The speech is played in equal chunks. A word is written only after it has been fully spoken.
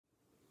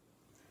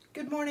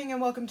Good morning and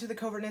welcome to the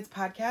Covert Knits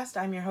podcast.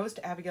 I'm your host,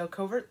 Abigail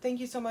Covert. Thank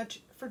you so much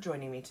for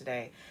joining me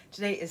today.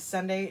 Today is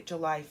Sunday,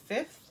 July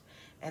 5th,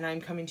 and I'm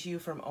coming to you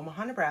from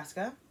Omaha,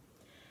 Nebraska.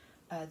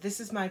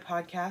 This is my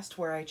podcast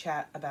where I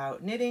chat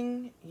about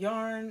knitting,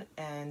 yarn,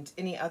 and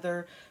any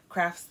other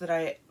crafts that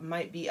I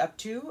might be up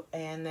to,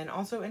 and then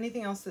also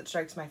anything else that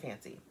strikes my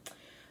fancy.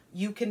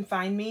 You can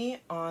find me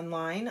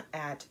online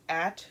at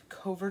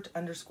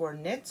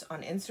covert_knits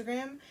on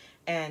Instagram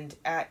and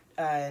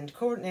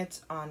Covert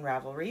Knits on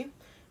Ravelry.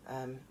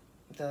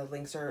 The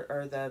links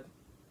or the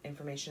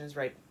information is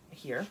right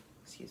here.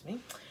 Excuse me.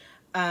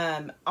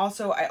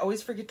 Also, I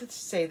always forget to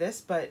say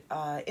this, but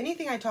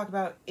anything I talk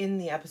about in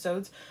the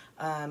episodes,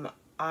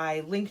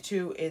 I link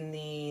to in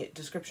the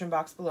description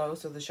box below.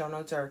 So the show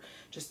notes are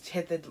just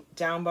hit the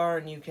down bar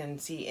and you can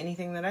see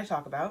anything that I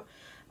talk about.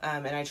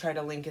 And I try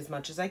to link as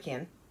much as I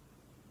can.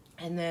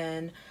 And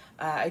then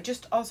I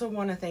just also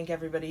want to thank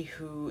everybody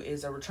who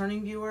is a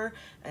returning viewer.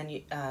 And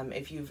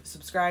if you've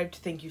subscribed,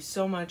 thank you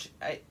so much.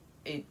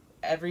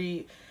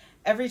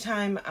 Every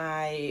time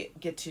I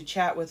get to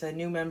chat with a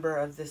new member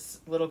of this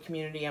little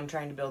community I'm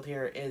trying to build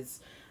here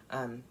is,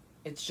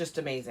 it's just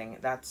amazing.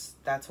 That's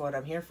what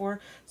I'm here for.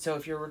 So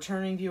if you're a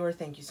returning viewer,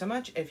 thank you so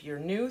much. If you're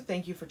new,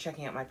 thank you for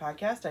checking out my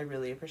podcast. I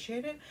really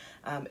appreciate it.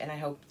 And I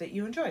hope that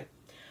you enjoy.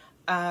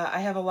 I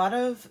have a lot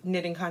of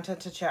knitting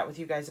content to chat with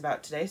you guys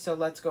about today, so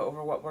let's go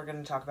over what we're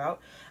going to talk about.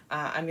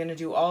 I'm going to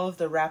do all of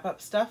the wrap-up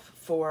stuff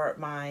for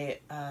my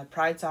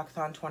Pride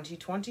Sockathon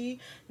 2020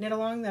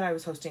 knit-along that I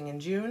was hosting in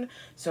June.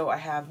 So I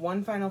have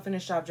one final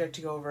finished object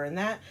to go over in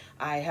that.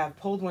 I have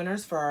pulled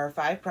winners for our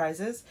 5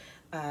 prizes,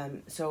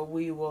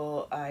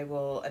 so I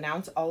will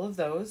announce all of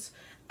those.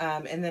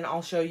 And then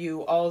I'll show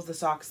you all of the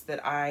socks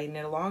that I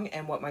knit along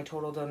and what my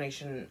total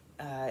donation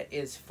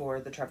is for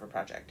the Trevor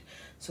project.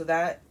 So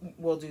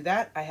we'll do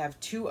that. I have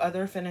 2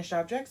 other finished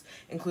objects,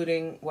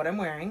 including what I'm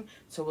wearing,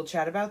 so we'll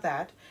chat about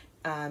that.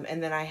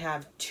 And then I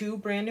have 2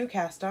 brand new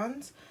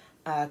cast-ons,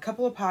 a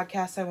couple of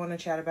podcasts I want to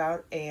chat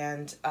about,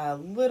 and a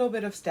little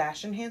bit of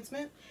stash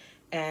enhancement.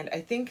 And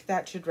I think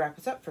that should wrap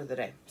us up for the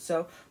day.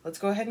 So let's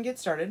go ahead and get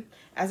started.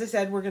 As I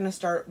said, we're going to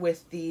start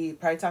with the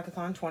Pride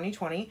Sockathon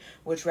 2020,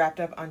 which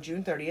wrapped up on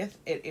June 30th.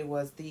 It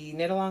was the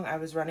knit-along I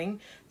was running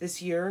this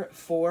year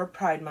for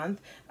Pride Month.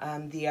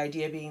 The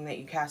idea being that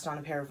you cast on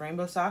a pair of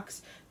rainbow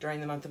socks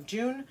during the month of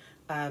June.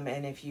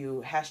 And if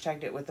you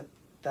hashtagged it with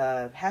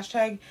the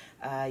hashtag,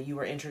 you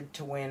were entered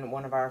to win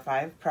one of our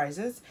 5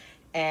 prizes.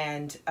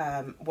 And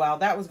while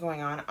that was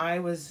going on, I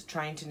was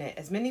trying to knit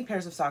as many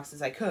pairs of socks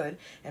as I could,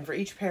 and for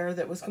each pair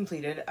that was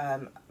completed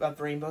of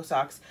rainbow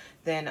socks,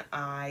 then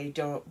I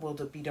will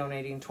be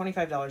donating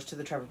 $25 to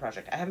the Trevor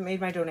Project. I haven't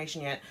made my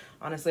donation yet.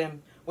 Honestly,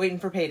 I'm waiting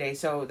for payday,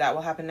 so that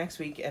will happen next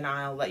week, and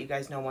I'll let you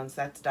guys know once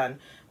that's done.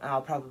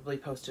 I'll probably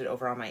post it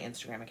over on my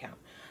Instagram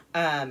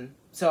account.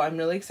 So I'm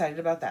really excited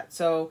about that.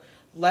 So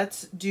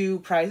let's do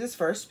prizes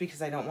first,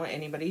 because I don't want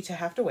anybody to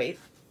have to wait.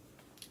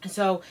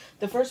 So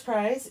the first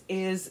prize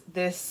is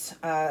this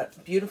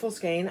beautiful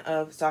skein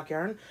of sock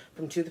yarn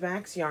from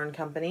Toothmax Yarn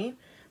Company.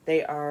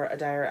 They are a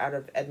dyer out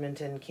of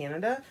Edmonton,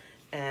 Canada,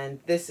 and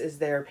this is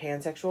their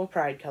pansexual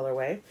pride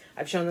colorway.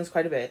 I've shown this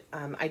quite a bit.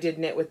 I did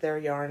knit with their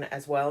yarn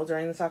as well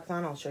during the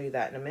sockathon. I'll show you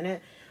that in a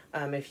minute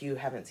if you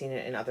haven't seen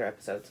it in other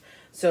episodes.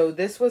 So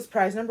this was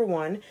prize number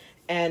 1,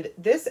 and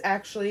this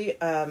actually,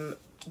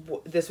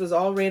 this was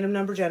all random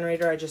number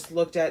generator. I just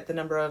looked at the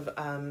number of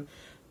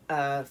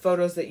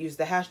photos that used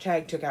the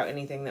hashtag, took out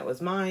anything that was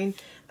mine,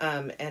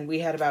 and we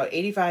had about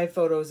 85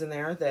 photos in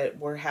there that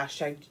were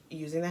hashtagged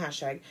using the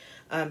hashtag.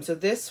 So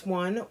this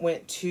one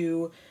went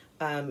to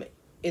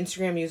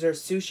Instagram user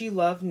Sushi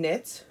Love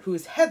Knits,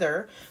 who's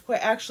Heather, who I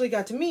actually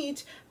got to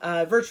meet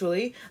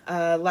virtually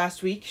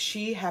last week.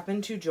 She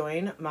happened to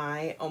join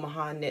my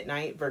Omaha Knit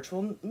Night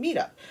virtual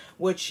meetup,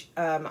 which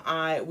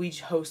we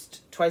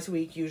host twice a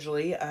week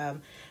usually.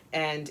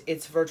 And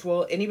it's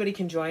virtual. Anybody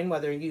can join,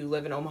 whether you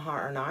live in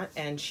Omaha or not,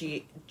 and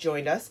she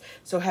joined us.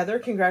 So Heather,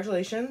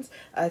 congratulations.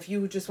 If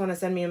you just want to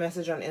send me a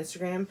message on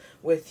Instagram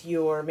with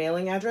your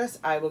mailing address,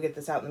 I will get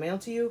this out in the mail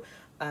to you.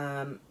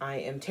 I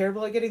am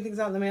terrible at getting things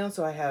out in the mail,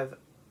 so I have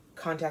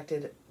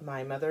contacted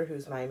my mother,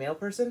 who's my mail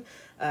person,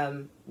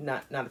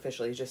 not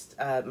officially, just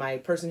my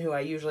person who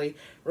I usually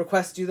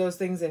request do those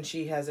things, and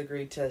she has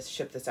agreed to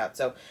ship this out.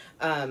 So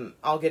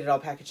I'll get it all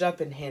packaged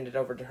up and hand it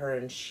over to her,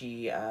 and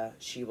she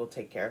will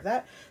take care of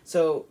that.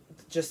 So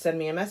just send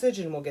me a message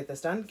and we'll get this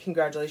done.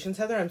 Congratulations,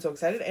 Heather. I'm so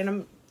excited, and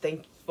I'm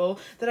thankful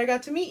that I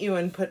got to meet you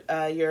and put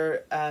your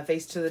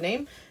face to the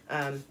name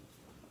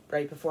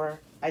right before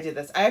I did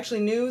this. I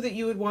actually knew that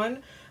you had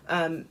won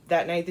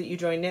that night that you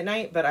joined Knit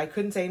Night, but I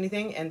couldn't say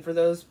anything. And for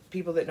those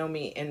people that know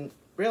me in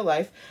real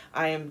life,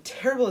 I am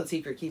terrible at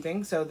secret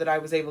keeping, so that I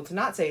was able to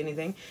not say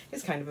anything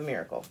is kind of a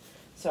miracle.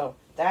 So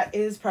that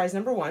is prize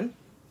number 1.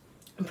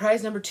 And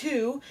prize number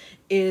 2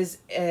 is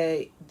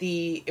it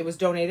was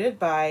donated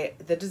by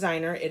the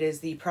designer. It is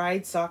the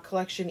Pride Sock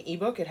Collection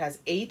ebook. It has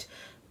 8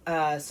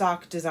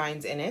 sock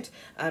designs in it.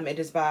 It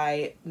is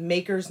by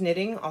Makers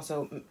Knitting.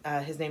 Also,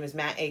 his name is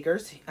Matt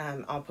Akers.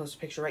 I'll post a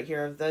picture right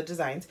here of the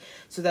designs.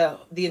 So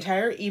the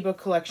entire ebook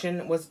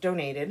collection was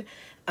donated,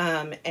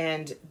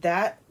 and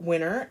that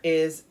winner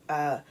is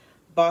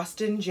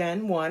Boston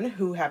Gen 1,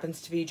 who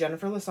happens to be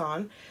Jennifer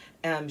Lasan.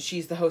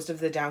 She's the host of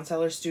the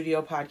Downseller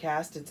Studio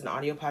podcast. It's an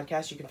audio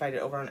podcast. You can find it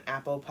over on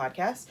Apple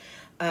Podcasts.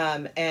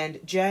 And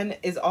Jen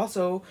is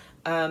also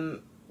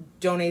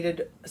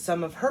donated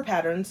some of her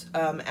patterns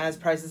as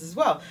prizes as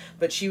well.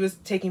 But she was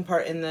taking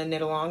part in the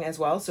knit along as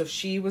well. So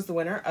she was the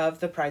winner of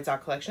the Pride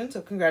Sock collection.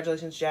 So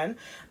congratulations, Jen.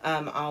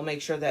 I'll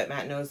make sure that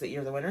Matt knows that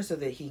you're the winner so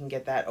that he can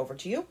get that over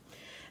to you.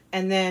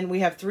 And then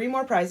we have 3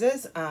 more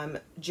prizes.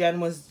 Jen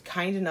was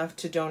kind enough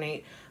to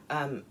donate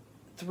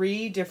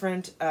 3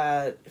 different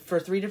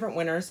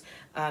winners,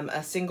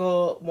 a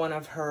single one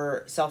of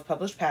her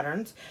self-published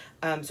patterns.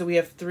 So we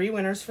have 3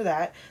 winners for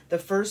that. The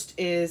first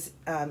is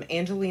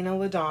Angelina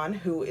Ladon,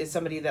 who is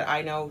somebody that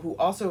I know who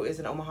also is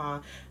an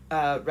Omaha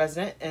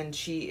resident, and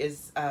she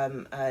is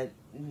in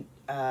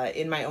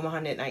my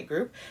Omaha Knit Night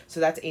group. So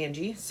that's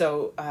Angie.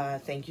 So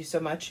thank you so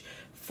much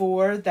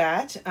for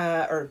that,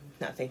 or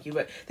not thank you,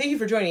 but thank you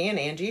for joining in,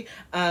 Angie,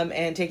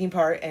 and taking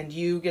part, and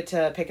you get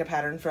to pick a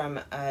pattern from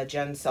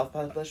Jen's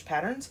self-published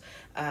patterns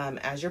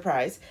as your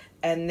prize.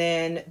 And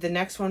then the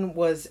next one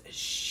was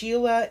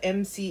Sheila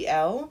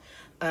MCL,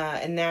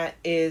 and that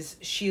is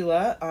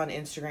Sheila on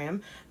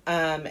Instagram,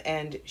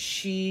 and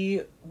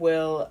she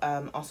will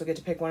also get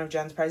to pick one of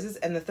Jen's prizes.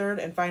 And the third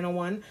and final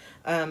one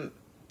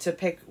to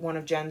pick one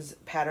of Jen's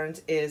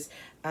patterns is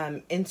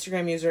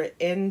Instagram user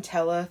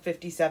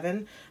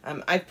Intella57.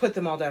 I've put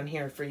them all down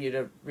here for you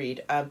to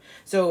read.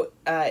 So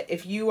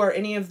if you are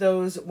any of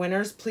those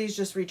winners, please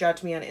just reach out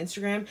to me on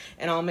Instagram,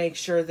 and I'll make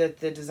sure that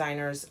the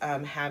designers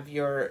have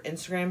your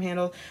Instagram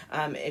handle.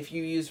 If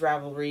you use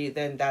Ravelry,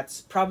 then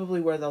that's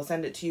probably where they'll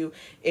send it to you.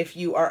 If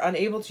you are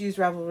unable to use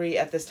Ravelry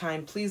at this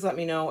time, please let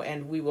me know,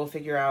 and we will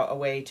figure out a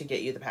way to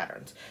get you the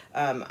patterns.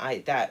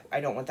 I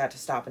don't want that to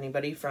stop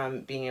anybody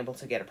from being able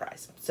to get a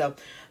prize. So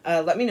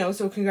let me know.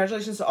 So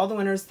congratulations to all the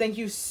winners. Thank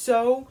you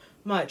so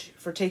much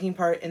for taking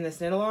part in this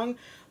knit along.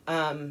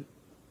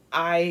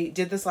 I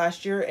did this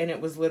last year, and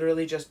it was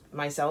literally just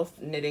myself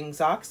knitting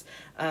socks.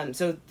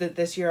 So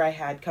this year I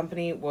had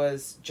company,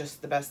 was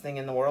just the best thing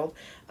in the world.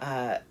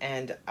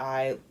 And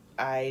I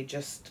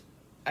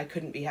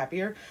couldn't be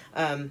happier.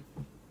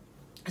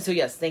 So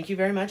yes, thank you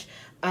very much.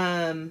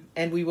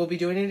 And we will be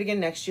doing it again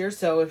next year.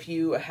 So if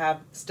you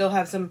still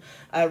have some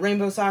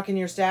rainbow sock in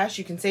your stash,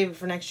 you can save it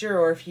for next year.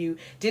 Or if you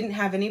didn't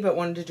have any but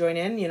wanted to join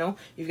in,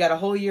 you've got a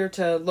whole year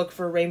to look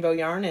for rainbow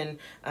yarn and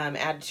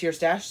add it to your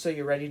stash so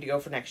you're ready to go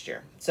for next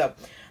year. So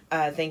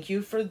thank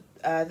you for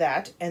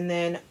that. And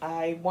then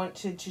I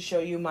wanted to show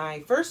you my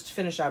first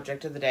finished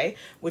object of the day,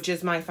 which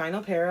is my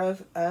final pair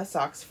of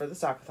socks for the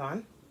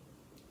Sockathon.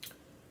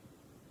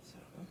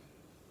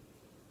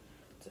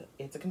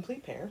 It's a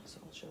complete pair, so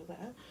I'll show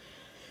that.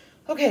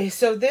 Okay,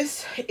 so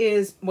this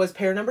was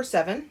pair number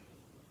 7,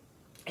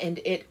 and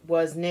it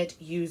was knit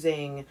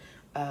using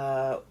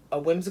a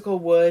Whimsical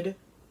Wood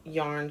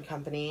yarn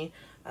company.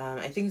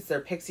 I think it's their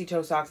Pixie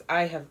Toe socks.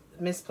 I have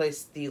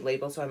misplaced the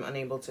label, so I'm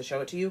unable to show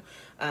it to you.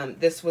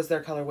 This was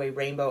their colorway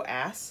Rainbow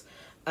Ass.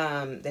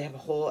 They have a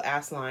whole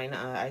ass line.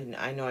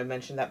 I know I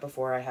mentioned that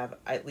before. I have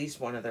at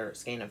least one other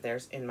skein of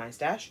theirs in my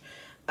stash.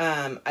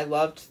 I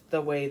loved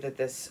the way that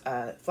this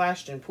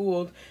flashed and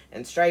pooled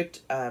and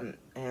striped,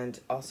 and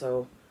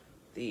also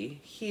the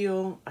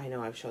heel. I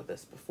know I've showed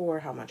this before,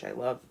 how much I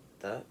love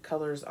the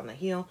colors on the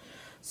heel.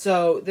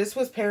 So this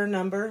was pair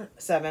number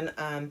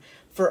 7.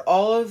 For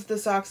all of the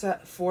socks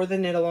for the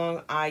knit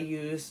along, I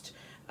used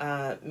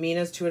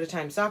Mina's 2 at a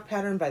Time sock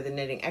pattern by the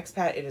Knitting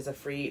Expat. It is a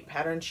free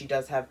pattern. She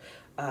does have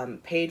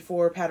paid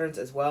for patterns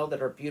as well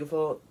that are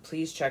beautiful.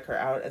 Please check her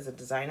out as a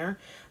designer.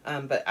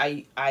 But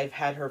I've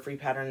had her free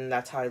pattern, and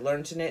that's how I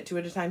learned to knit 2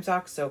 at a Time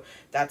socks. So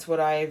that's what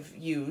I've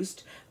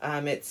used.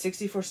 It's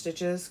 64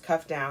 stitches,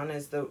 cuff down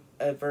is the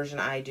version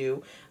I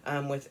do,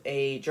 with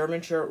a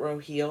German short row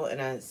heel and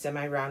a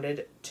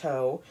semi-rounded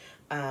toe.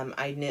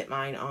 I knit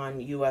mine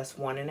on US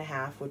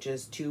 1.5, which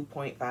is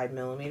 2.5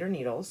 millimeter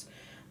needles.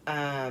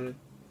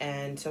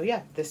 And so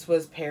yeah, this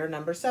was pair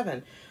number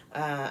 7.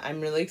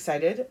 I'm really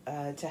excited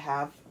to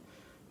have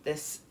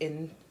this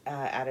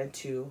added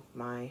to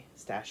my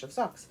stash of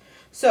socks.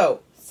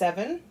 So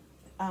 7,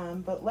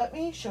 but let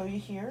me show you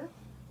here.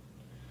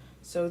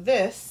 So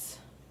this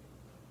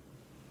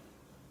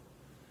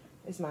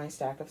is my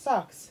stack of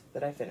socks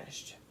that I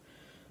finished.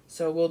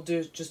 So we'll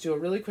just do a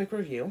really quick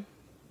review.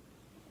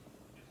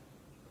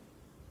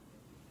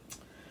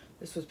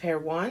 This was pair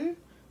 1.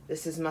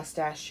 This is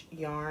Mustache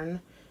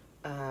Yarn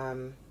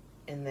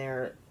in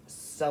their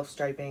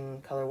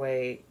self-striping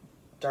colorway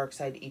Dark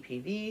Side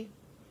EPV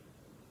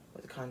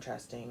with a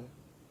contrasting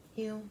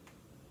heel.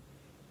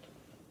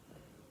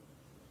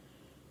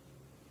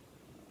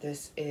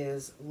 This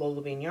is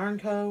Lola Bean Yarn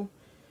Co.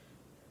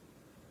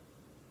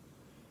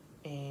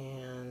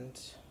 And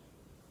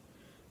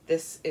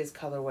this is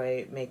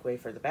colorway Make Way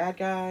for the Bad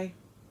Guy.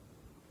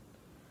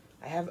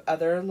 I have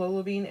other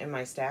Lola Bean in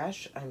my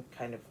stash. I'm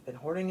kind of been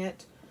hoarding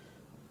it.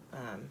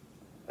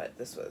 But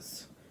this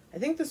was, I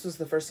think this was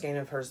the first skein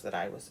of hers that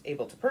I was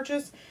able to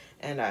purchase.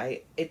 And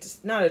it's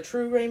not a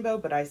true rainbow,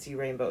 but I see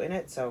rainbow in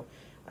it. So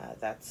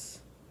that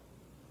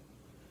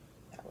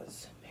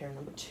was pair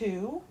number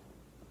 2.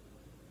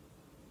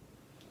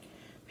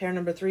 Pair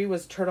number 3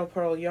 was Turtle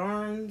Pearl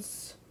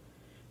Yarns.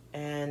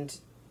 And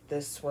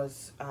this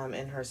was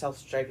in her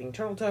self-striping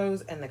turtle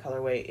toes, and the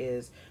colorway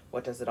is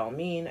What Does It All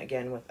Mean?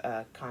 Again, with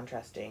a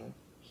contrasting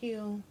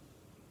heel.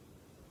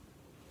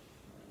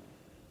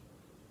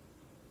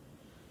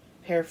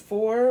 Pair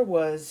 4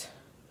 was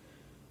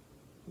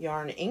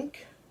Yarn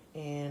Ink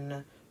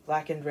in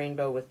Blackened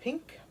Rainbow with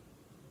Pink.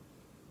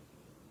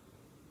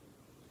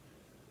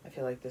 I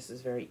feel like this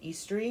is very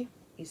Eastery,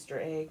 Easter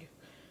egg,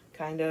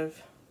 kind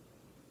of.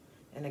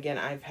 And again,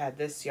 I've had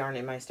this yarn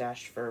in my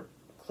stash for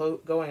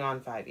going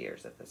on 5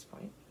 years at this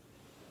point.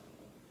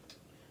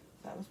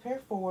 That was pair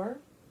 4.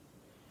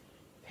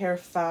 Pair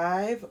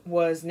 5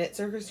 was Knit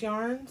Circus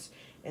yarns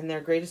in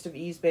their Greatest of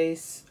Ease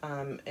base,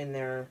 in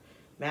their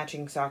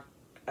matching sock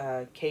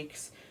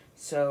cakes.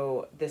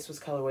 So this was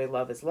colorway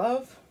Love is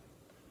Love,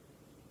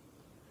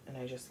 and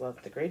I just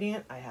love the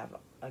gradient. I have,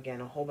 again,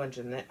 a whole bunch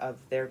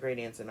of their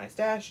gradients in my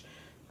stash,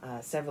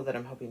 several that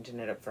I'm hoping to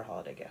knit up for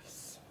holiday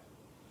gifts.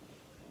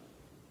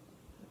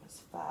 That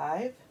was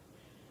 5.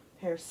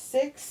 Pair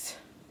 6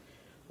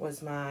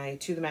 was my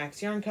To The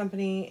Max Yarn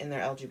Company in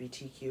their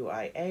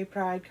LGBTQIA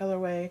Pride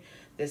colorway.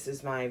 This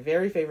is my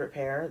very favorite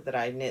pair that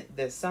I knit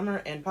this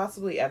summer and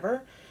possibly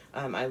ever.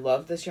 I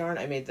love this yarn.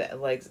 I made the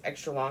legs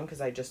extra long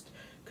because I just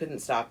couldn't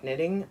stop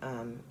knitting.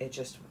 It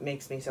just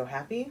makes me so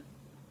happy.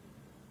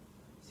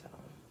 So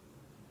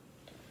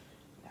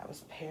that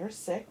was pair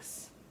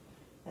 6.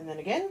 And then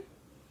again,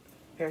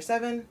 pair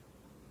 7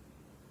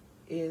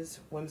 is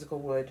Whimsical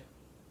Wood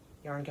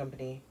Yarn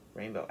Company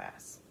Rainbow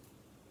Ass.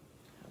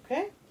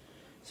 Okay,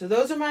 so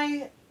those are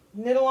my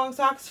knit along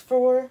socks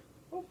for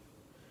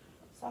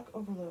sock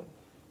overload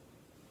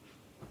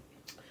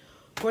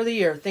for the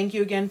year. Thank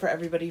you again for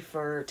everybody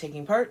for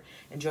taking part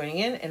and joining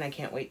in, and I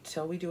can't wait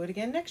till we do it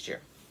again next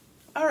year.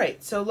 All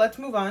right, so let's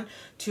move on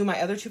to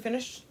my other 2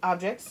 finished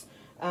objects.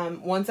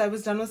 Once I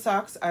was done with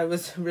socks, I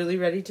was really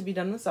ready to be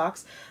done with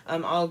socks.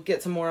 I'll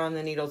get some more on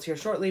the needles here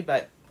shortly,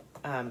 but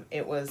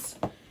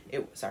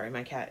sorry,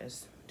 my cat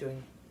is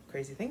doing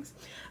crazy things.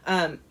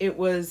 It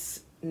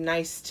was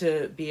nice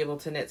to be able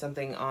to knit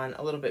something on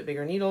a little bit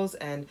bigger needles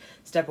and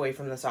step away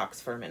from the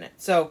socks for a minute.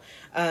 So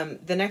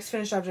the next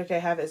finished object I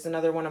have is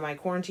another one of my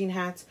quarantine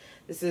hats.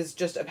 This is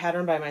just a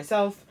pattern by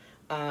myself.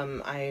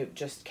 I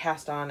just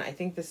cast on, I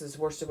think this is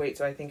worsted weight,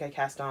 so I think I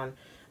cast on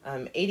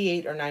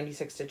 88 or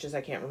 96 stitches, I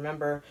can't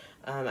remember.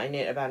 I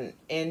knit about an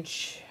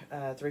inch,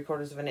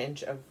 3/4 of an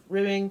inch of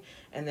ribbing,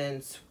 and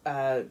then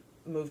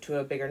moved to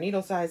a bigger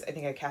needle size. I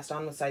think I cast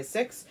on with size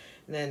 6,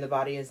 and then the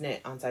body is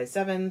knit on size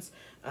 7s.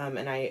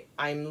 And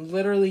I'm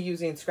literally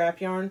using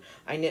scrap yarn.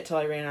 I knit till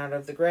I ran out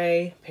of the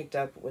gray, picked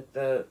up with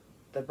the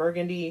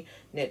burgundy,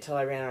 knit till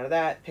I ran out of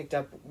that, picked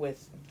up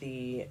with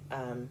the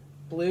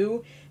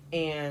blue,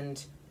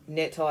 and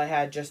knit till I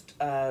had just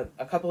a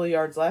couple of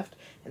yards left,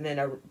 and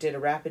then did a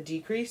rapid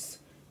decrease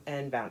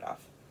and bound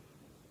off.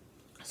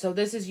 So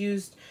this is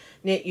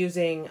knit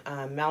using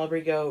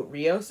Malabrigo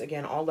Rios,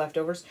 again, all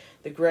leftovers.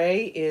 The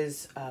gray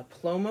is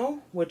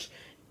Plomo, which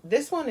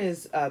this one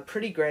is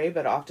pretty gray,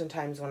 but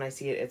oftentimes when I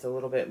see it, it's a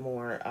little bit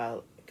more,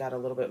 got a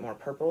little bit more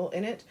purple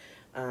in it,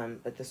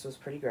 but this was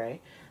pretty gray.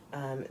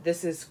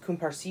 This is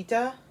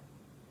Cumparsita.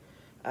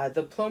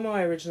 The Plomo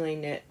I originally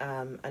knit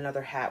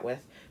another hat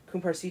with.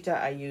 Cumparsita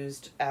I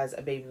used as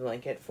a baby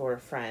blanket for a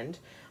friend.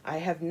 I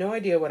have no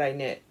idea what I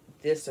knit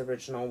this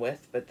original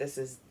with, but this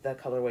is the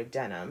colorway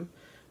Denim.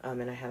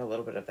 And I had a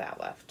little bit of that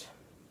left.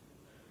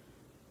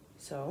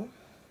 So,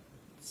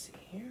 let's see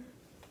here.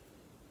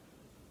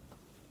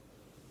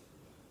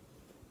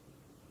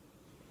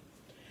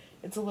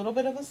 It's a little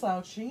bit of a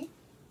slouchy,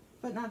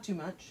 but not too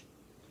much.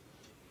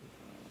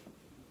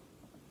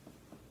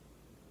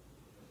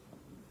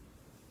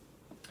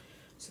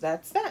 So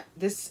that's that.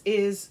 This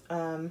is,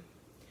 I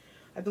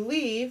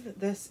believe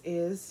this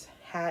is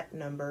hat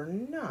number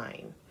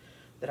 9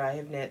 that I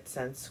have knit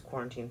since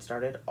quarantine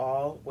started,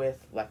 all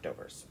with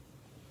leftovers.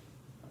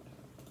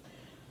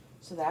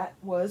 So that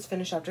was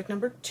finished object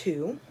number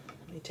 2.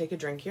 Let me take a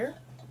drink here.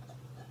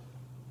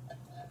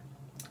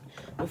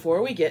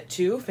 Before we get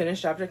to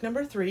finished object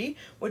number 3,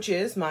 which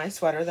is my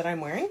sweater that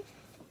I'm wearing.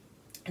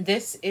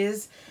 This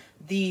is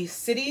the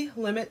City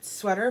Limits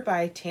sweater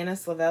by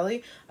Tanis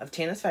Lavallee of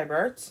Tanis Fiber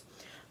Arts.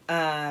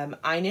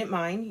 I knit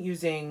mine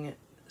using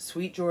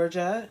Sweet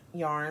Georgia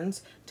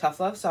yarns, Tough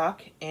Love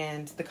sock,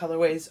 and the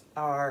colorways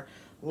are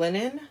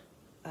linen.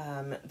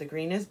 The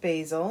green is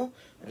Basil.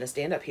 I'm going to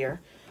stand up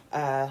here.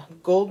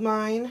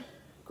 Goldmine,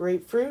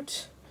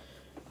 Grapefruit,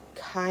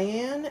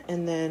 Cayenne,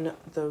 and then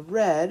the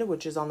red,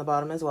 which is on the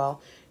bottom as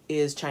well,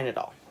 is China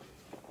Doll.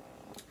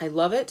 I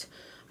love it.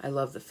 I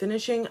love the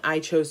finishing. I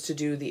chose to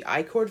do the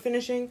I-cord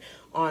finishing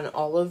on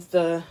all of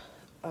the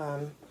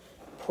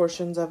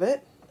portions of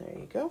it. There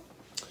you go.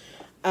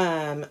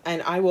 And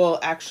I will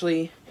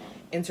actually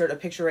insert a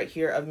picture right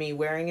here of me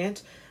wearing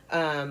it.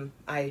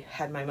 I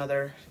had my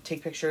mother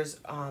take pictures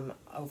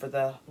over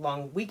the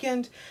long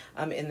weekend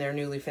in their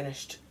newly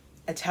finished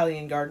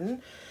Italian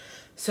garden.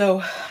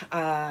 So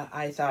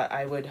I thought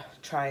I would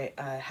try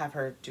have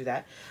her do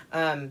that.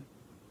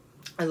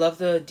 I love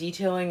the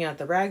detailing at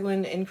the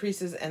raglan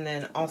increases, and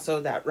then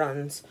also that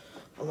runs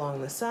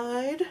along the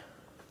side.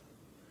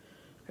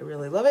 I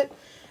really love it.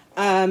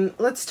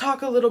 Let's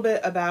talk a little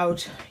bit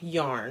about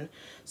yarn.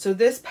 So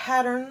this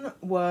pattern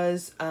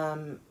was,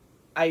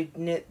 I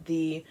knit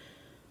the,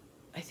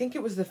 I think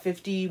it was the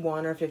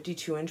 51 or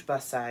 52 inch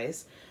bust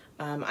size.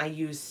 I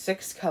used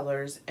 6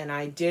 colors, and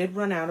I did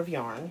run out of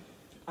yarn.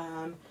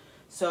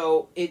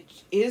 So it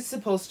is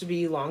supposed to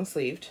be long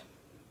sleeved,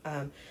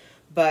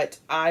 but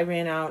I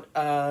ran out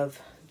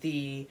of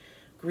the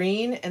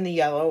green and the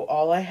yellow.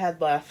 All I had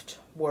left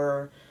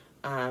were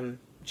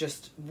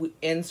just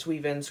ends to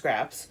weave in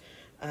scraps.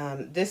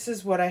 This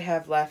is what I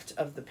have left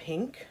of the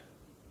pink,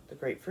 the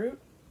grapefruit.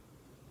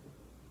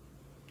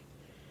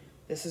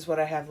 This is what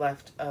I have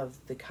left of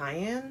the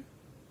cayenne.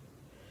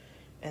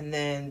 And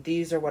then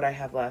these are what I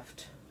have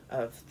left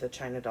of the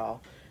China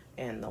doll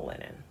and the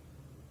linen.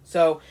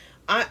 So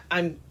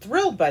I'm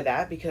thrilled by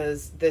that,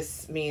 because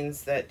this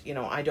means that, you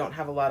know, I don't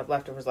have a lot of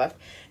leftovers left.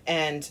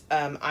 And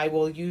I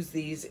will use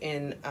these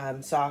in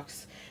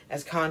socks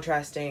as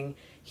contrasting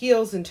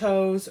heels and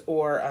toes,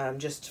 or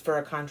just for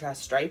a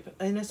contrast stripe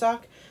in a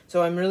sock.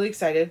 So I'm really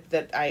excited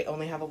that I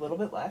only have a little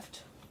bit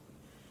left.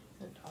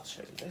 And I'll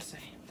show you this. I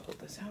pulled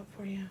this out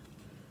for you.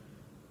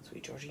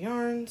 Sweet Georgia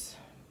Yarns.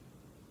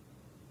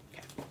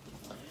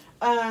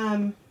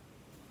 Okay.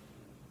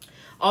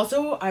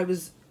 Also, I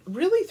was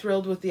really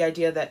thrilled with the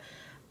idea that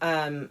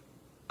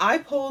I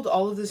pulled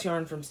all of this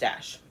yarn from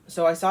Stash.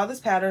 So I saw this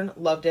pattern,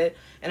 loved it,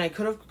 and I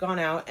could have gone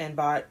out and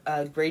bought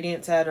a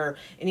gradient set or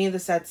any of the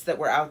sets that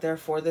were out there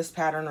for this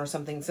pattern or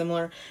something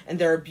similar. And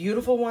there are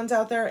beautiful ones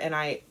out there, and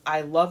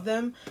I love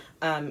them.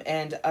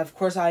 And of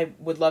course I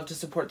would love to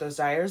support those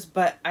dyers,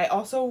 but I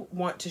also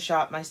want to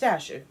shop my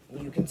stash.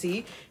 You can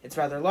see it's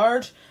rather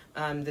large.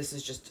 This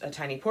is just a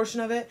tiny portion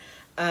of it.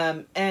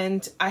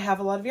 And I have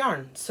a lot of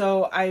yarn.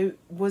 So I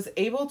was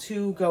able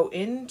to go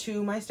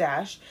into my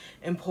stash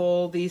and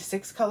pull these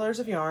 6 colors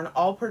of yarn,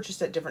 all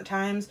purchased at different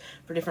times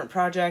for different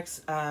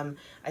projects. I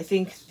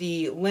think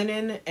the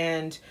linen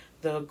and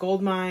the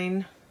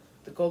Goldmine,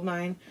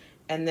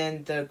 and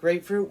then the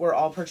grapefruit were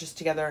all purchased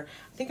together.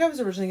 I think I was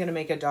originally going to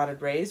make a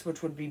dotted raise,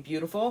 which would be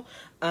beautiful.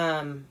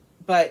 And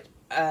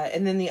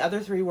then the other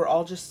 3 were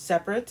all just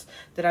separate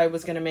that I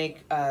was going to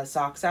make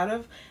socks out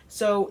of.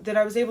 So that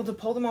I was able to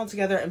pull them all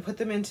together and put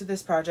them into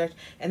this project,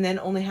 and then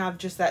only have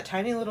just that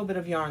tiny little bit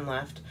of yarn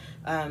left.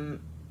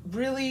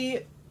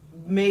 Really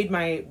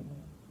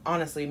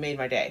honestly made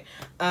my day.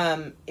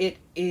 It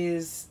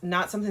is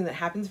not something that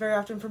happens very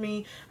often for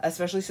me,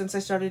 especially since I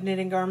started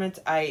knitting garments.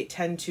 I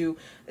tend to,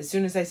 as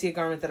soon as I see a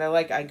garment that I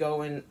like, I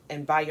go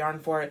and buy yarn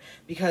for it,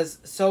 because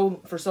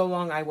for so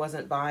long I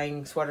wasn't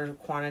buying sweater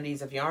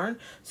quantities of yarn.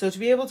 So to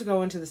be able to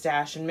go into the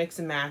stash and mix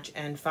and match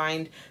and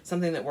find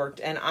something that worked,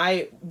 and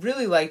I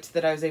really liked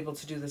that I was able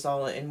to do this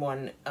all in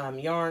one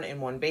yarn,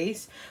 in one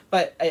base,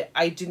 but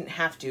I didn't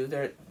have to.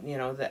 There, you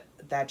know,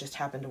 that just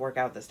happened to work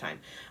out this time.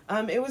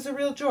 It was a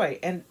real joy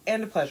and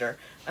a pleasure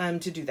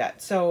to do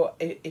that. So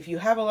if you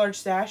have a large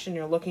stash and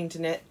you're looking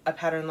to knit a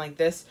pattern like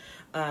this,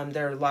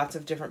 there are lots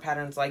of different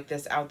patterns like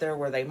this out there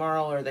where they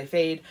marl or they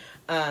fade.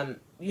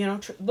 You know,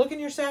 look in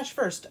your stash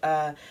first.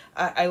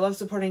 I love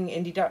supporting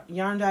indie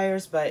yarn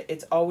dyers, but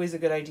it's always a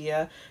good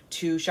idea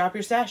to shop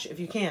your stash if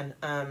you can,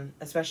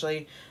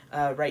 especially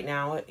right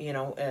now. You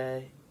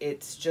know,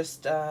 it's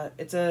just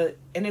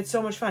it's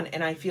so much fun,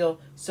 and I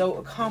feel so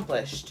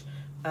accomplished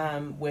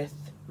with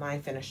my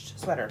finished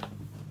sweater.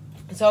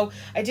 So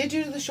I did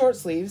do the short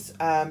sleeves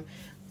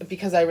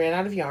because I ran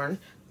out of yarn,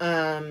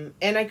 and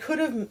I could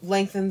have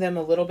lengthened them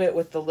a little bit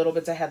with the little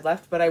bits I had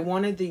left, but I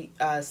wanted the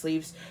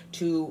sleeves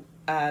to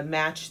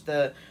match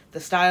the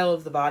style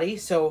of the body,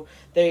 so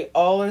they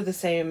all are the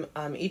same.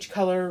 Each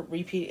color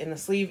repeat in the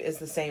sleeve is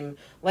the same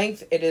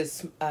length. It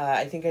is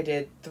I think I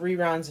did 3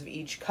 rounds of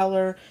each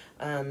color,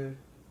 and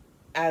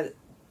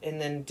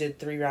then did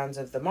 3 rounds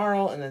of the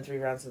marl, and then 3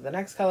 rounds of the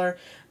next color.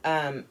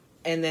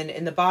 And then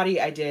in the body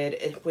I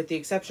did, with the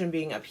exception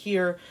being up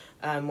here,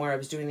 where I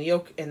was doing the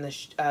yoke and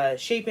the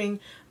shaping,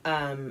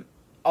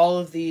 all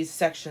of these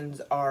sections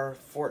are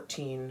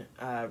 14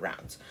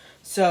 rounds.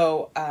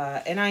 So,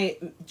 and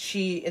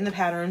in the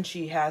pattern,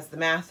 she has the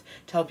math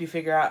to help you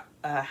figure out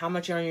how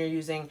much yarn you're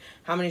using,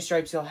 how many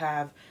stripes you'll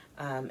have,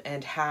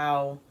 and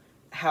how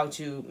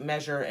to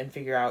measure and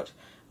figure out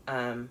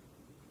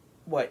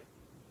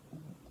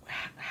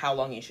how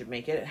long you should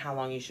make it and how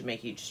long you should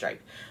make each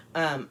stripe.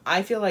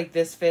 I feel like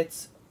this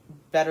fits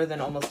better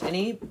than almost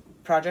any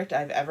project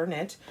I've ever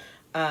knit.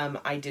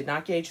 I did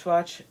not gauge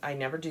swatch. I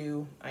never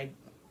do.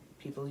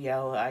 People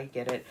yell, I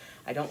get it.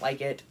 I don't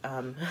like it.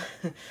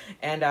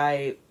 And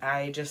I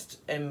just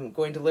am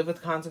going to live with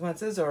the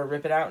consequences, or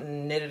rip it out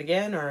and knit it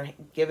again, or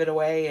give it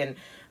away.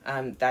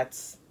 And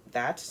that's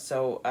that.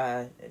 So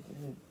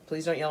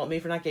please don't yell at me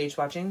for not gauge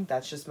swatching.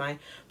 That's just my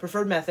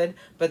preferred method.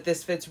 But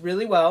this fits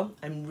really well.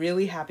 I'm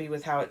really happy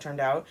with how it turned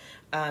out.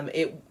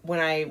 When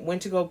I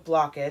went to go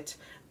block it,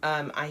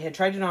 I had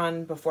tried it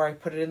on before I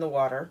put it in the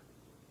water,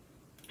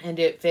 and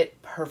it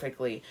fit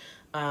perfectly.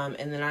 And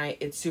then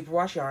it's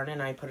superwash yarn,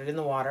 and I put it in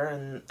the water,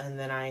 and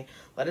then I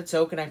let it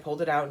soak, and I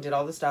pulled it out and did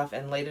all the stuff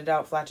and laid it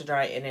out flat to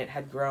dry, and it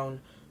had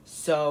grown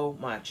so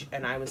much,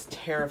 and I was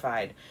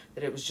terrified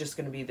that it was just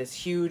going to be this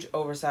huge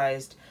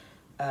oversized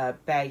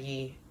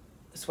baggy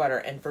sweater.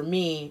 And for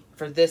me,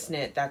 for this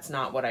knit, that's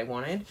not what I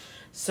wanted.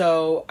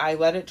 So I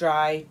let it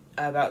dry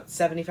about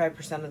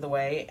 75% of the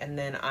way, and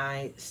then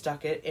I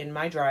stuck it in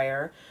my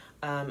dryer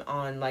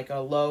on like a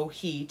low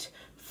heat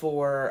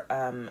for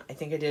I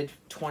think I did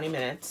 20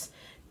 minutes.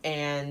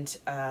 And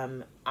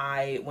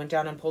I went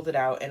down and pulled it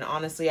out, and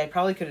honestly I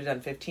probably could have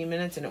done 15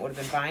 minutes and it would have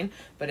been fine,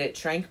 but it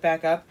shrank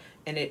back up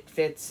and it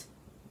fits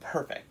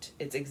perfect.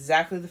 It's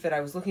exactly the fit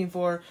I was looking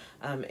for.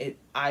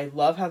 I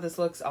love how this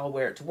looks. I'll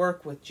wear it to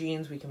work with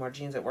jeans. We can wear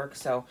jeans at work,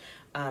 so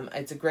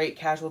it's a great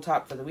casual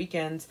top for the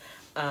weekends.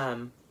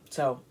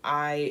 So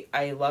I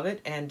love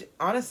it. And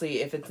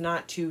honestly, if it's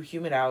not too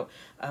humid out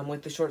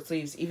with the short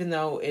sleeves, even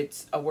though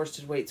it's a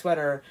worsted weight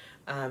sweater,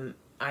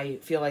 I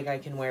feel like I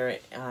can wear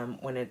it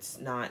when it's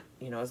not,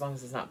 as long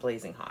as it's not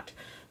blazing hot.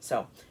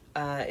 So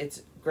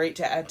it's great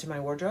to add to my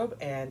wardrobe,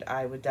 and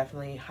I would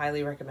definitely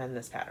highly recommend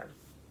this pattern.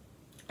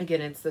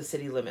 Again, it's the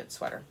City Limit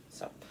sweater.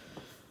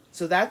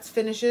 So that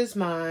finishes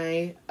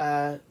my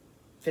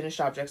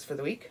finished objects for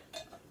the week.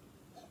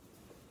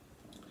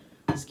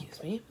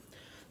 Excuse me.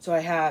 So I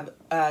have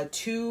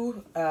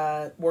 2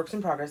 works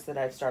in progress that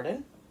I've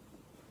started.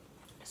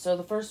 So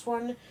the first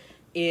one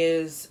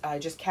is, I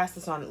just cast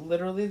this on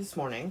literally this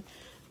morning.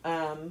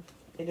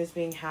 It is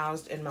being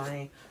housed in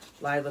my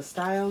Lila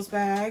Styles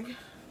bag,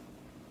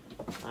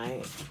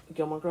 my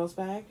Gilmore Girls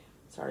bag.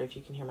 Sorry if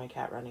you can hear my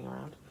cat running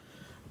around.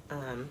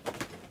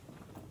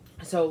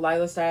 So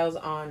Lila Styles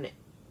on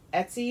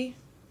Etsy.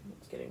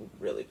 It's getting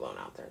really blown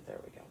out there. There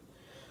we go.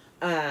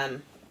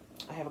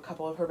 I have a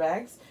couple of her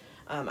bags.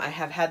 I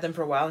have had them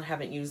for a while and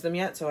haven't used them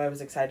yet, so I was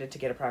excited to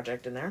get a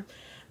project in there.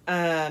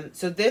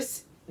 So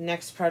this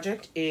next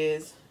project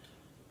is,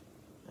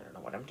 I don't know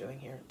what I'm doing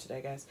here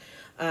today, guys.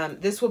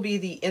 This will be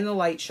the In the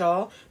Light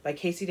shawl by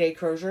Casey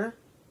Day-Crosier.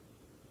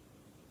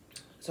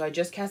 So I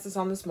just cast this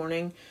on this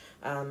morning.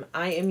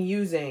 I am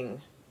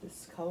using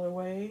this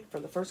colorway for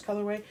the first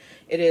colorway.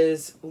 It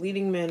is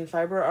Leading Men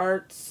Fiber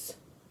Arts.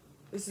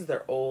 This is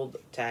their old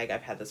tag.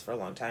 I've had this for a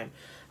long time.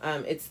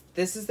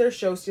 This is their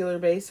Show Stealer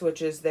base,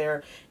 which is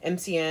their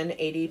MCN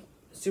 80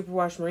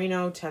 Superwash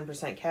Merino,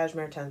 10%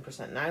 Cashmere,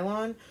 10%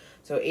 Nylon.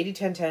 So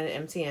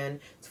 80-10-10 MCN.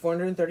 It's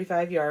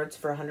 435 yards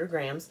for 100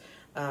 grams.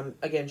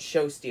 Again,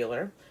 Show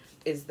Stealer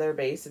is their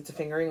base. It's a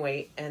fingering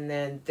weight. And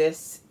then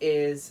this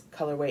is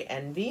Colorway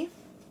Envy.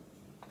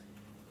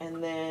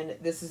 And then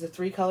this is a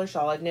 3-color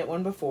shawl. I've knit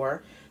one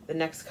before. The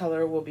next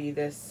color will be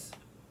this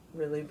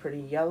really pretty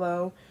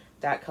yellow.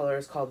 That color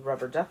is called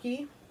Rubber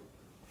Ducky.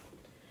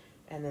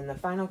 And then the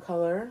final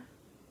color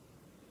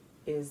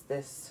is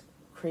this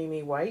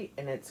creamy white,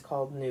 and it's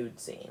called Nude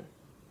Scene.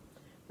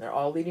 They're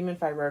all Leading Men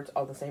Fiber Arts,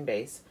 all the same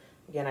base.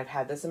 Again, I've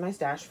had this in my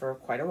stash for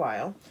quite a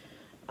while.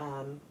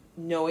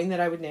 Knowing that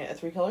I would knit a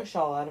 3-color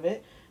shawl out of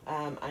it,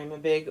 I'm a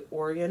big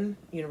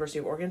University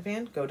of Oregon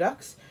fan. Go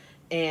Ducks!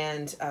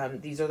 And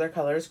these are their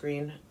colors,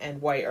 green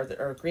and white,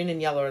 or green and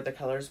yellow are the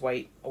colors,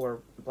 white or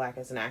black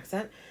as an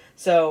accent.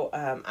 So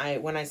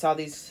when I saw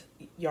these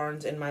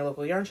yarns in my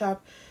local yarn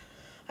shop,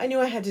 I knew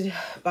I had to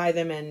buy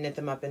them and knit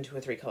them up into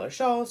a 3-color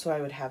shawl, so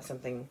I would have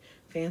something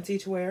fancy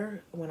to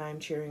wear when I'm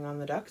cheering on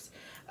the Ducks.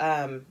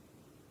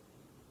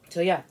 So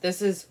yeah,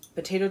 this is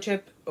potato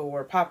chip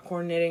or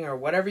popcorn knitting or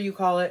whatever you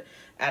call it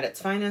at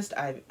its finest.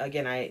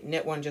 I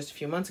knit one just a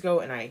few months ago,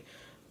 and I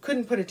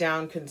couldn't put it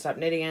down, couldn't stop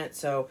knitting it.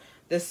 So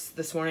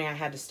this morning I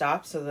had to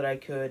stop so that I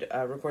could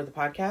record the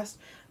podcast,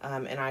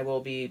 and I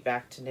will be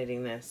back to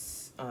knitting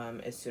this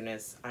as soon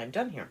as I'm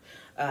done here,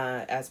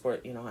 as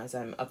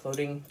I'm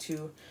uploading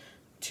to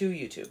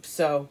YouTube.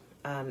 So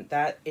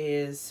that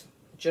is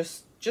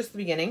just the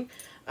beginning.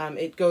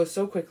 It goes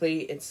so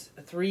quickly. It's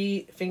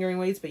 3 fingering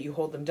weights, but you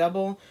hold them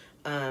double.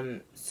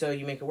 So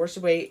you make a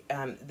worsted weight.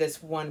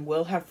 This one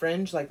will have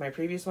fringe like my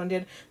previous one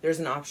did. There's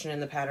an option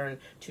in the pattern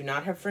to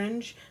not have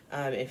fringe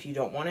if you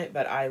don't want it,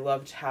 but I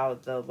loved how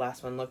the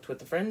last one looked with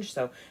the fringe,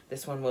 so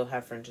this one will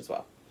have fringe as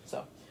well.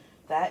 So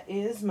that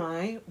is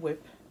my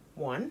whip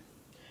 1.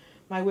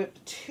 My whip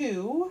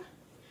 2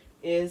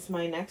 is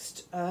my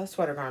next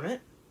sweater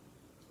garment.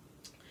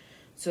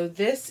 So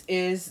this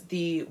is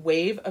the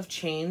Wave of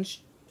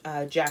Change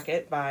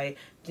jacket by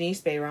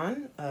Denise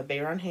Bayron,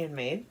 Bayron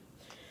Handmade.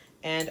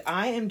 And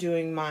I am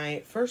doing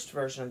my first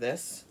version of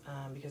this,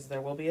 because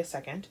there will be a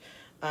second,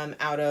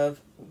 out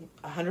of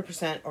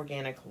 100%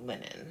 organic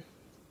linen.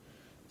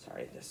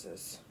 Sorry,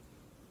 these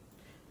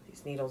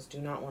needles do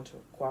not want to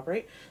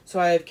cooperate.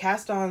 So I've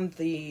cast on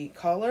the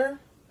collar,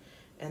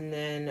 and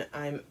then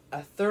I'm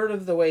a third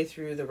of the way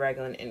through the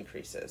raglan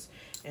increases.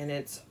 And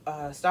it's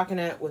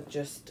stockinette with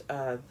just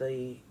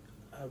the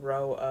a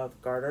row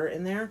of garter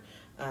in there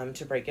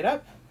to break it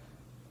up.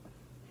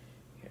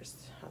 Here's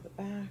how the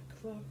back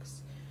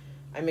looks.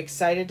 I'm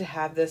excited to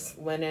have this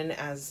linen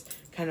as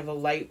kind of a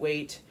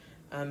lightweight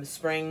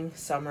spring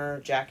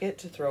summer jacket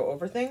to throw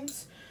over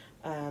things.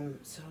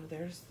 So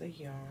there's the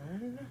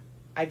yarn.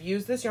 I've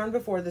used this yarn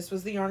before. This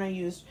was the yarn I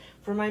used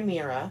for my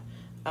Mira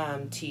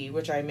tee,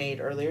 which I made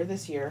earlier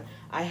this year.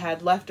 I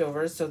had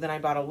leftovers, so then I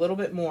bought a little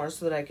bit more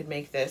so that I could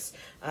make this.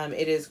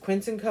 It is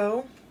Quince &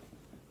 Co.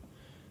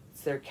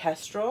 It's their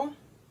Kestrel.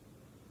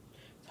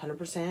 It's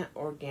 100%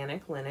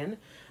 organic linen.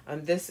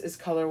 This is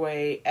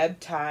colorway Ebb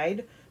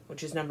Tide,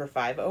 which is number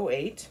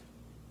 508.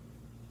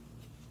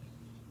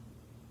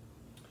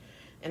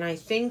 And I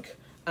think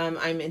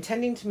I'm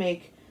intending to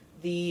make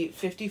the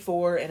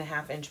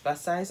 54.5-inch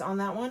bust size on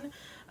that one,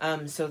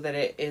 so that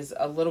it is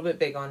a little bit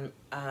big on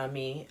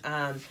me.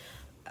 But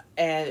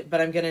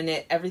I'm gonna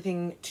knit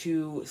everything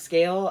to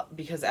scale,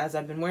 because as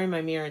I've been wearing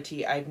my Mira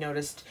tee, I've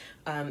noticed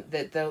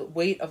that the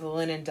weight of the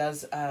linen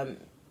does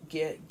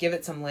give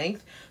it some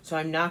length. So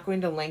I'm not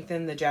going to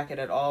lengthen the jacket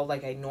at all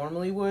like I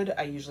normally would.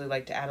 I usually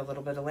like to add a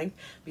little bit of length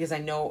because I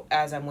know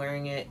as I'm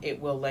wearing it, it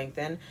will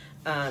lengthen,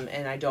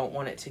 and I don't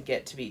want it to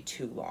get to be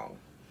too long.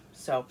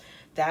 So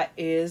that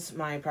is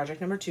my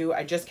project number 2.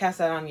 I just cast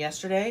that on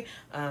yesterday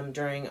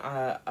during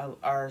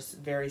our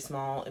very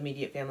small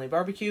immediate family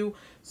barbecue.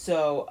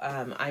 So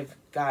I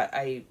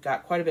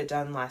got quite a bit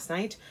done last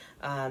night,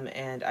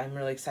 and I'm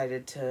really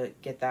excited to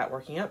get that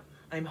working up.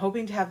 I'm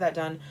hoping to have that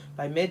done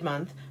by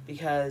mid-month,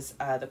 because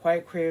the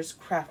Quiet Queers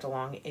Craft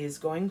Along is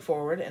going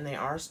forward, and they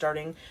are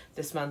starting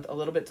this month, a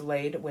little bit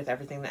delayed with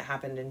everything that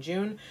happened in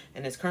June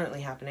and is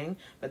currently happening,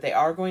 but they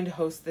are going to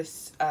host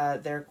this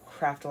their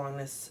Craft Along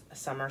this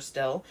summer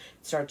still.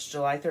 It starts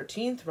July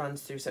 13th,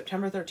 runs through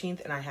September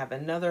 13th, and I have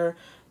another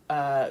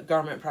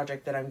garment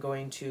project that I'm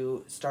going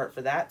to start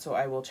for that, so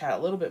I will chat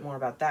a little bit more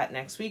about that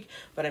next week,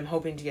 but I'm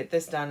hoping to get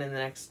this done in the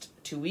next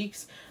 2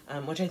 weeks,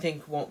 which I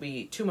think won't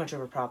be too much of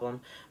a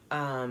problem,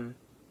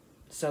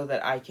 so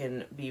that I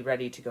can be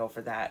ready to go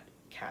for that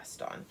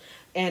cast on.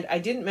 And I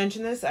didn't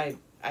mention this, I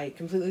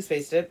completely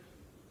spaced it.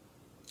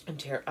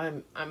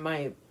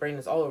 My brain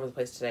is all over the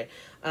place today.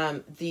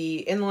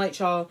 The In the Light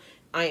shawl,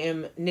 I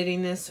am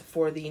knitting this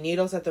for the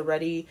Needles at the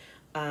Ready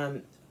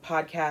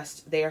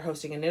podcast. They are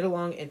hosting a knit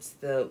along. It's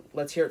the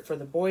Let's Hear It for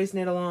the Boys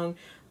knit along.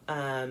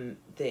 The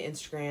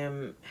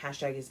Instagram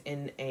hashtag is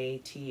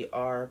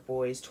NATR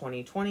Boys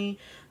 2020,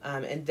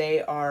 and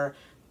they are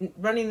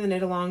running the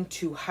knit along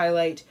to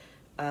highlight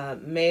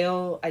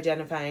male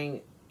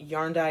identifying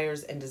yarn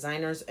dyers and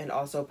designers, and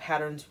also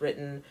patterns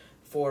written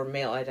for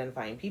male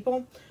identifying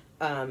people.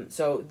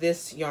 So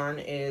this yarn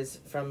is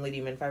from Lady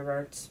Min Fiber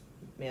Arts,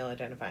 male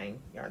identifying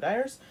yarn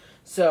dyers.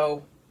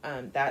 So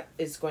that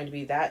is going to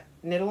be that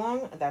knit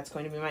along. That's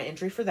going to be my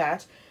entry for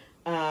that.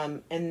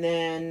 And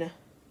then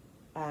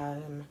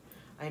I'm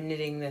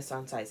knitting this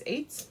on size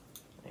 8s.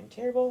 I'm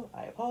terrible.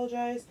 I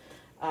apologize.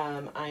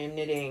 I am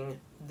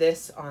knitting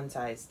this on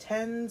size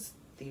 10s,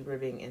 the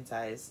ribbing in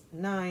size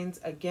 9s.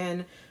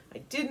 Again, I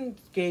didn't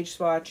gauge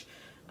swatch.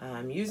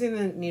 I'm using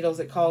the needles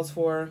it calls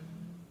for.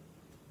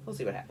 We'll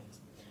see what happens.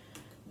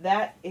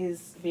 That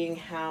is being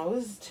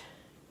housed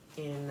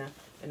in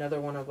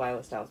another one of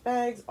Lila Styles'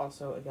 bags,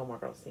 also a Gilmore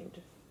Girls themed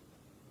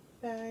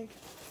bag.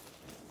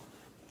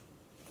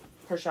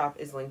 Her shop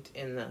is linked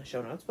in the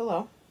show notes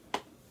below.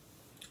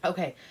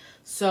 Okay,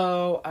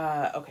 so,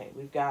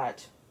 we've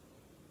got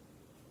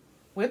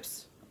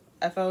whips,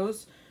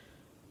 FOs,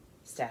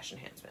 stash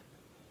enhancement.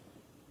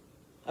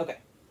 Okay,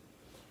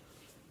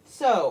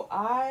 so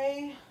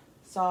I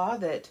saw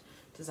that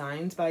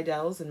Designs by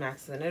Dells and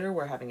Max the Knitter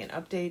were having an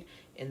update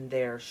in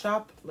their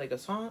shop, Le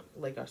Garçon.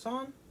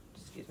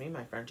 Excuse me,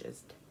 my French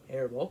is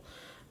terrible.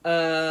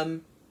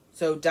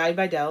 So Dyed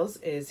by Dells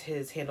is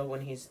his handle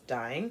when he's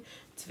dyeing.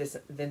 It's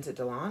Vincent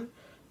Delon.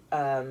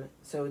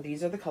 So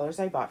these are the colors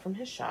I bought from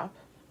his shop.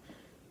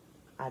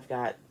 I've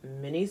got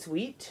Minnie's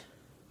Wheat,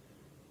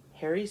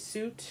 Harry's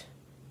Suit,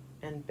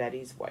 and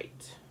Betty's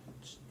White.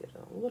 Just get it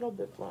a little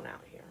bit blown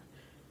out here.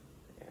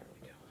 There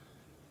we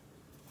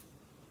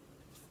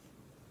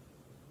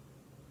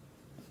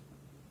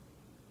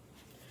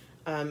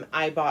go.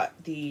 I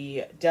bought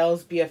the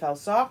Dells BFL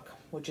sock,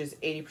 which is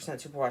 80%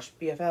 superwash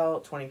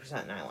BFL,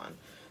 20% nylon.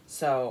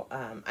 So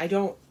I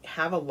don't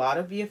have a lot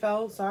of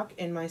BFL sock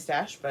in my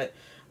stash, but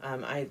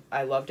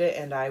I loved it,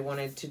 and I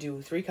wanted to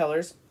do 3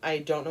 colors. I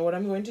don't know what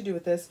I'm going to do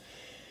with this.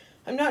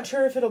 I'm not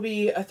sure if it'll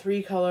be a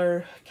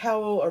 3-color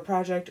cowl or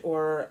project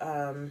or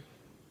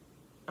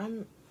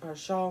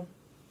shawl.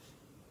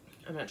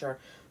 I'm not sure,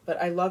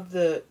 but I love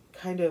the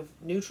kind of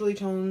neutrally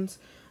tones.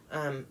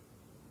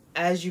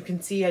 As you can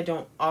see, I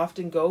don't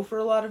often go for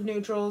a lot of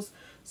neutrals,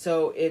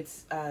 so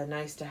it's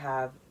nice to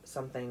have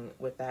something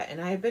with that. And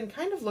I have been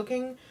kind of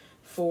looking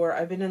for,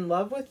 I've been in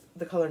love with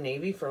the color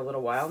navy for a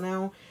little while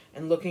now,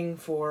 and looking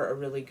for a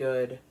really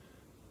good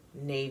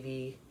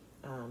navy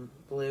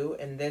blue,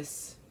 and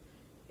this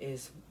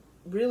is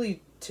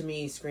really, to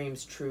me,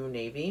 screams true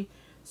navy.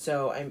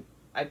 So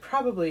I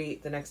probably,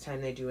 the next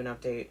time they do an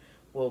update,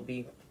 will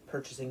be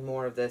purchasing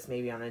more of this,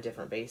 maybe on a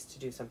different base to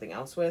do something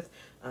else with,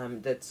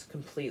 that's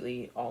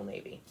completely all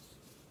navy.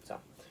 So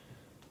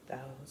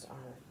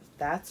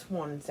that's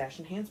one stash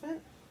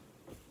enhancement.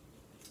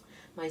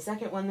 My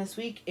second one this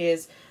week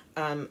is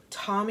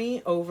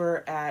Tommy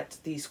over at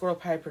the Squirrel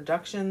Pie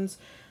Productions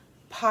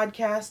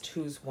podcast,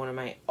 who's one of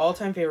my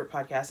all-time favorite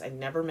podcasts. I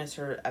never miss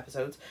her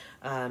episodes.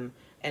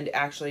 And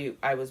actually,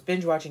 I was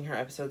binge watching her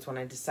episodes when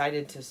I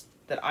decided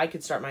that I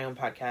could start my own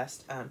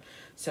podcast.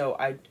 So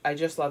I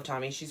just love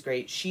Tommy. She's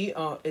great. She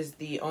is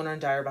the owner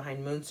and dyer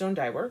behind Moonstone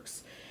Dye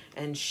Works,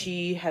 and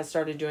she has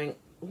started doing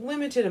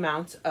limited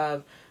amounts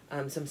of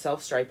some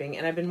self-striping,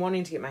 and I've been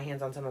wanting to get my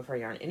hands on some of her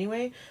yarn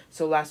anyway.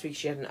 So last week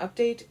she had an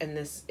update, and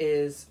this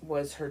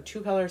was her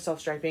 2-color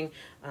self-striping.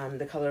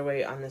 The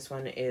colorway on this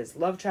one is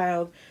Love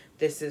Child.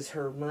 This is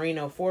her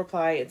merino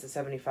 4-ply. It's a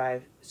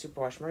 75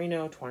 superwash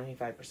merino,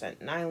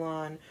 25%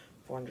 nylon,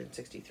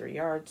 463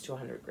 yards to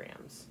 100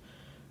 grams.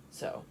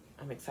 So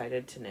I'm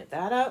excited to knit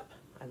that up.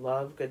 I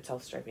love good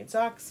self-striping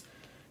socks.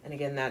 And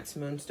again, that's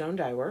Moonstone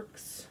Dye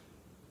Works.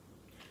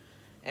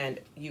 And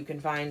you can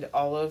find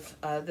all of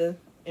the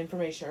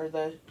information or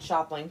the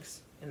shop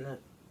links in the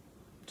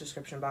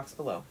description box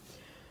below.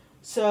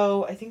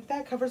 So I think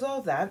that covers all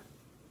of that.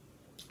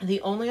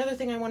 The only other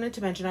thing I wanted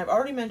to mention, I've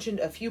already mentioned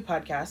a few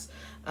podcasts.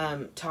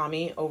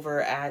 Tommy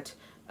over at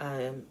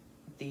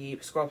the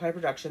Squirrel Pie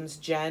Productions,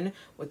 Jen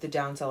with the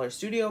Downseller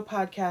Studio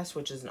podcast,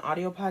 which is an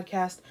audio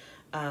podcast,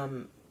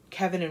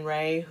 Kevin and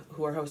Ray,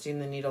 who are hosting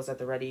the Needles at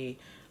the Ready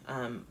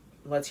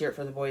Let's Hear It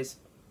for the Boys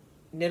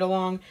knit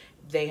along.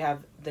 They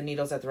have the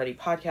Needles at the Ready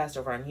podcast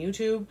over on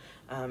YouTube,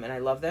 and I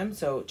love them,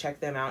 so check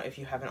them out if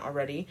you haven't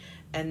already.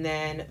 And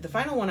then the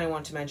final one I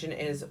want to mention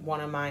is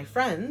one of my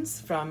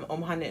friends from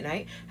Omaha Knit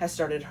Night has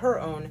started her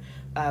own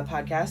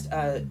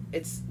podcast.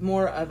 It's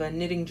more of a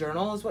knitting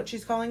journal is what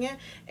she's calling it,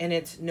 and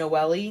it's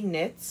Noelie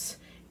Knits,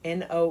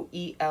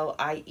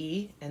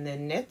 Noelie, and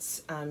then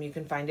Knits. You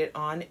can find it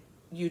on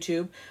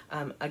YouTube.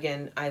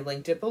 Again, I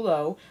linked it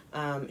below.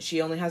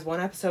 She only has one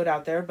episode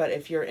out there, but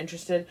if you're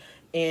interested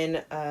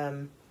in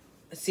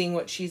seeing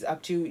what she's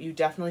up to, you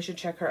definitely should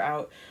check her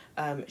out.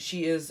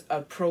 She is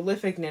a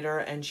prolific knitter,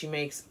 and she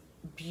makes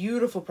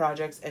beautiful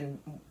projects and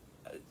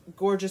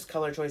gorgeous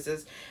color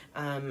choices.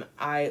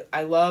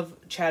 I love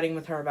chatting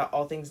with her about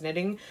all things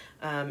knitting,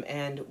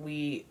 and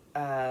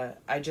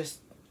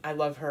I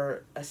love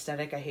her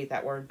aesthetic. I hate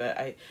that word,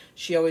 but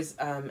she always,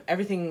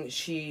 everything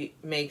she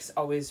makes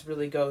always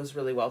really goes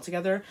really well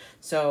together.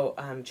 So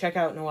check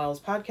out Noelle's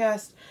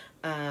podcast,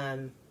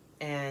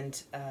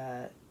 and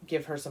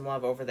give her some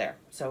love over there.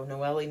 So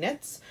Noelie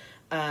Knits.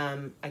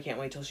 I can't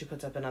wait till she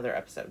puts up another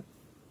episode.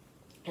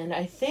 And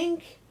I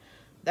think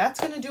that's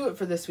going to do it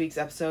for this week's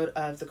episode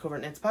of the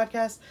Covert Knits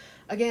podcast.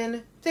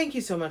 Again, thank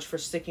you so much for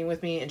sticking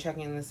with me and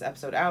checking this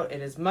episode out.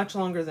 It is much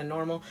longer than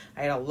normal.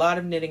 I had a lot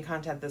of knitting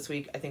content this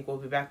week. I think we'll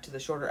be back to the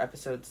shorter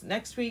episodes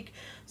next week.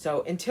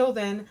 So until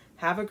then,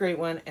 have a great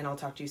one, and I'll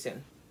talk to you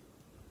soon.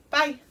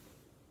 Bye!